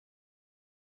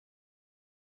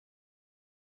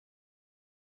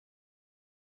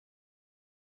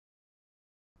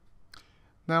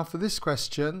Now for this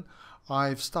question,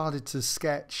 I've started to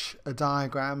sketch a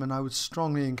diagram, and I would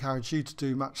strongly encourage you to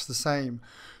do much the same.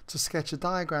 To sketch a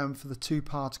diagram for the two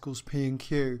particles P and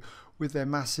Q with their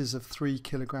masses of 3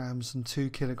 kilograms and 2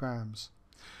 kilograms.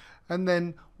 And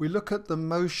then we look at the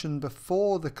motion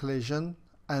before the collision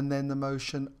and then the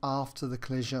motion after the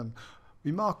collision.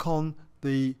 We mark on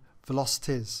the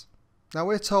velocities. Now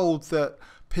we're told that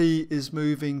P is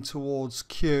moving towards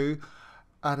Q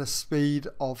at a speed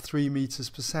of 3 meters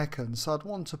per second. So I'd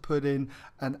want to put in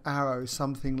an arrow,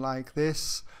 something like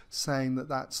this, saying that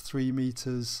that's 3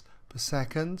 meters per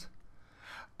second.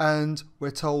 And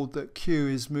we're told that Q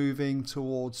is moving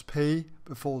towards P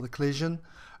before the collision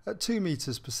at 2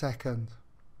 meters per second.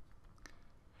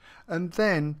 And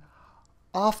then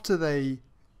after they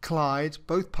collide,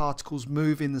 both particles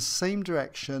move in the same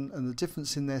direction, and the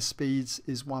difference in their speeds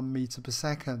is 1 meter per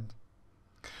second.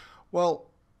 Well,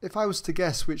 if I was to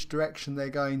guess which direction they're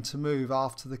going to move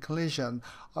after the collision,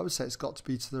 I would say it's got to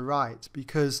be to the right,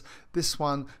 because this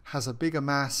one has a bigger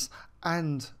mass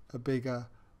and a bigger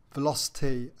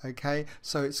velocity, okay?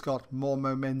 So it's got more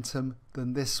momentum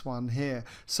than this one here.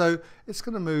 So it's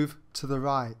going to move to the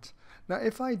right. Now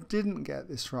if I didn't get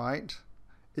this right,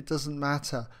 it doesn't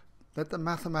matter. Let the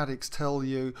mathematics tell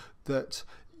you that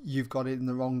you've got it in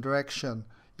the wrong direction.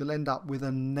 You'll end up with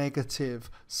a negative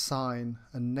sign,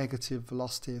 a negative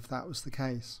velocity if that was the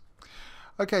case.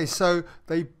 Okay, so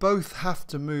they both have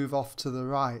to move off to the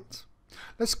right.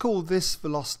 Let's call this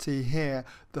velocity here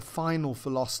the final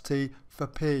velocity for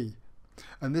P,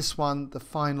 and this one the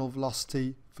final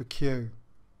velocity for Q.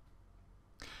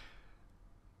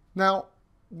 Now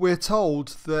we're told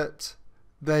that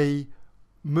they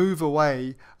move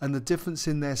away and the difference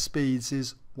in their speeds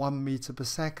is 1 meter per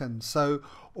second. So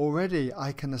already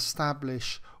I can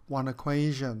establish one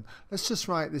equation. Let's just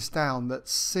write this down, that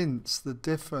since the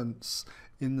difference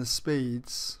in the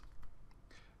speeds,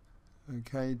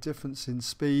 okay, difference in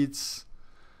speeds,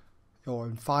 or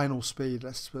in final speed,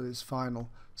 let's put this final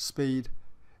speed,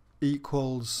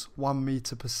 equals 1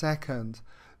 meter per second,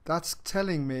 that's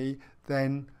telling me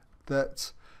then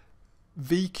that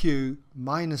VQ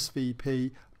minus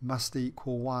VP must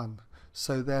equal 1.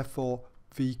 So therefore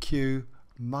VQ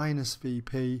minus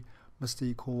VP must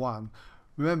equal 1.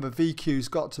 Remember, VQ's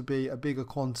got to be a bigger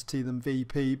quantity than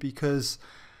VP, because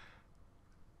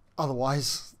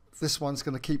otherwise this one's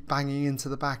going to keep banging into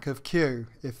the back of Q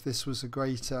if this was a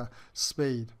greater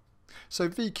speed. So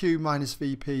VQ minus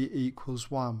VP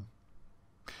equals 1.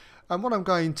 And what I'm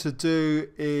going to do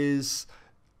is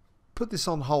put this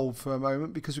on hold for a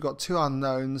moment, because we've got two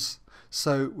unknowns,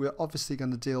 so we're obviously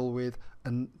going to deal with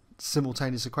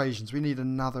simultaneous equations. We need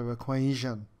another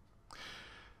equation.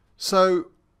 So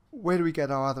where do we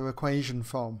get our other equation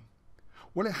from?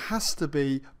 Well, it has to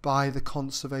be by the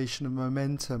conservation of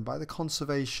momentum, by the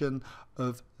conservation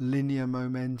of linear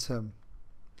momentum.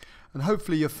 And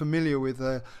hopefully you're familiar with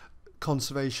the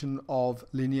conservation of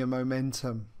linear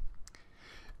momentum.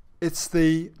 It's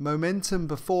the momentum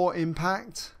before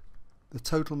impact. The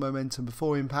total momentum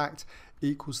before impact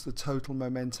equals the total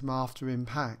momentum after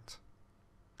impact.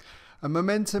 And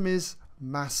momentum is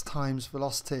mass times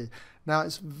velocity. Now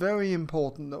it's very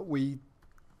important that we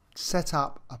set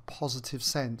up a positive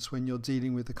sense when you're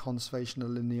dealing with the conservation of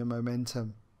linear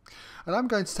momentum. And I'm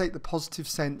going to take the positive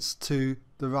sense to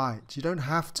the right. You don't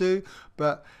have to,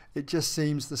 but it just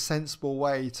seems the sensible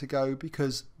way to go,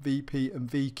 because VP and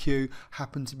VQ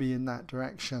happen to be in that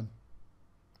direction.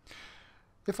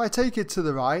 If I take it to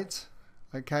the right,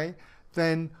 okay,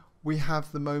 then we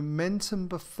have the momentum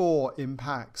before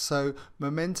impact. So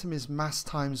momentum is mass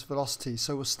times velocity.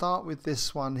 So we'll start with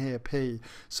this one here, P.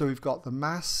 So we've got the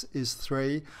mass is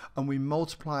 3, and we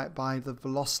multiply it by the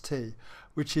velocity,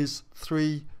 which is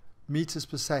 3 meters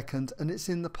per second, and it's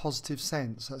in the positive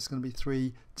sense. So it's going to be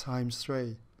 3 times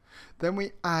 3. Then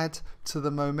we add to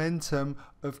the momentum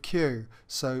of Q.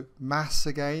 So mass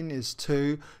again is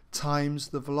 2 times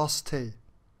the velocity.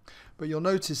 But you'll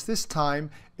notice this time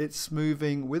it's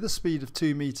moving with a speed of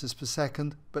 2 meters per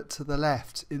second, but to the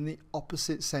left, in the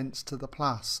opposite sense to the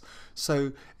plus.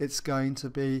 So it's going to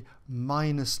be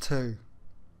minus 2.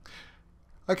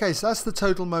 Okay, so that's the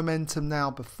total momentum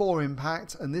now before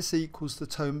impact, and this equals the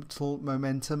total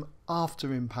momentum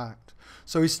after impact.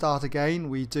 So we start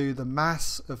again, we do the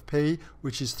mass of P,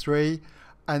 which is 3,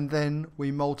 and then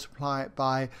we multiply it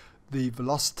by the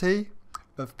velocity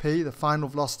of P, the final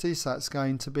velocity, so that's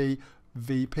going to be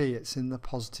VP, it's in the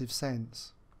positive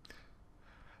sense.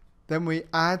 Then we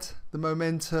add the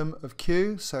momentum of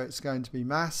Q, so it's going to be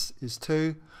mass is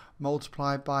 2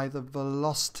 multiplied by the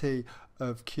velocity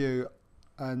of Q,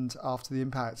 and after the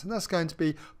impact, and that's going to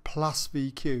be plus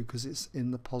VQ because it's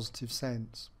in the positive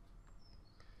sense.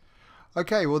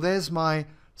 Okay, well there's my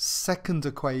second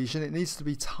equation. It needs to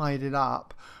be tidied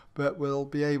up, but we'll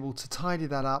be able to tidy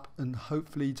that up and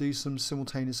hopefully do some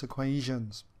simultaneous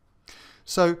equations.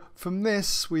 So from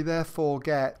this we therefore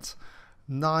get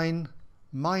 9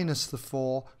 minus the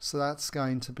 4, so that's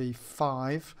going to be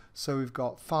 5. So we've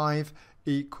got 5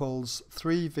 equals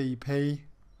 3VP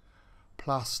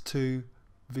plus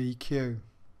 2VQ.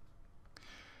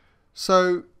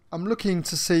 So I'm looking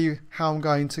to see how I'm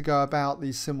going to go about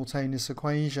these simultaneous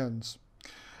equations.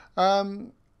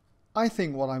 I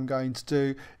think what I'm going to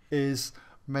do is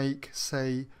make,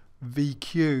 say,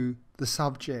 VQ the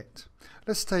subject.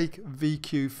 Let's take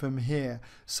VQ from here.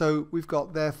 So we've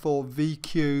got therefore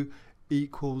VQ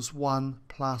equals 1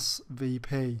 plus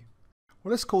VP.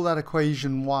 Well, let's call that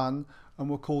equation 1 and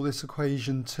we'll call this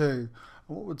equation 2. And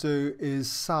what we'll do is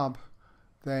sub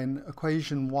then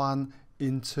equation 1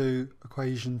 into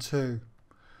equation 2.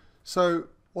 So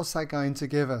what's that going to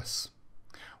give us?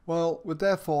 Well, we'll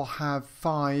therefore have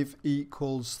 5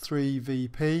 equals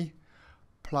 3VP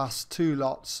plus 2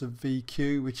 lots of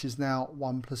VQ, which is now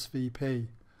 1 plus VP.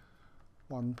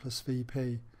 1 plus VP.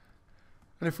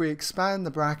 And if we expand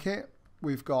the bracket,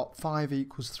 we've got 5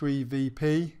 equals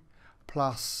 3VP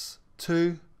plus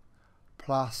 2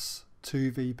 plus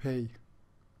 2VP.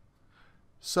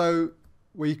 So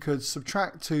we could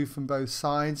subtract 2 from both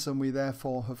sides, and we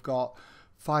therefore have got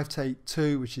 5 take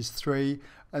 2, which is 3,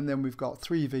 and then we've got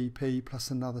 3VP plus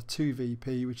another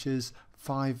 2VP, which is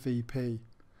 5VP.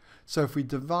 So if we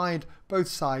divide both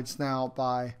sides now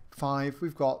by 5,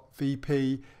 we've got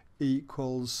VP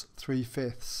equals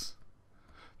 3/5.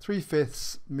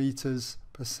 3/5 meters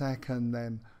per second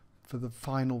then for the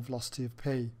final velocity of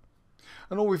P.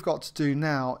 And all we've got to do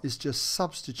now is just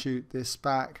substitute this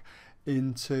back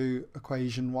into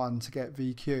equation 1 to get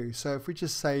VQ. So if we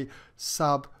just say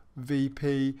sub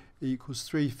VP equals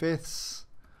 3/5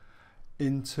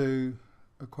 into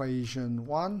equation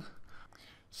 1,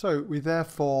 so we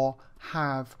therefore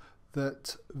have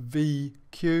that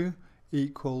VQ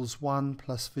equals 1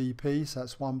 plus VP, so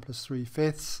that's 1 plus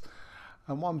 3/5,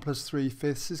 and 1 plus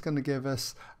 3/5 is going to give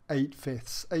us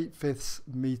 8/5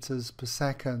 meters per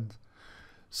second.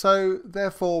 So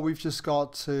therefore we've just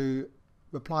got to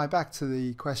reply back to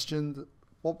the question,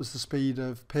 what was the speed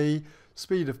of P?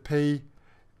 Speed of P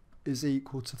is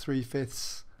equal to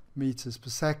 3/5 meters per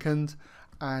second,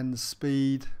 and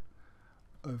speed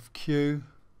of Q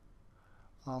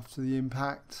after the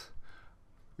impact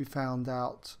we found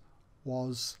out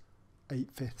was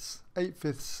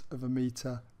 8/5 of a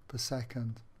meter per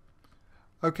second.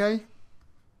 Okay.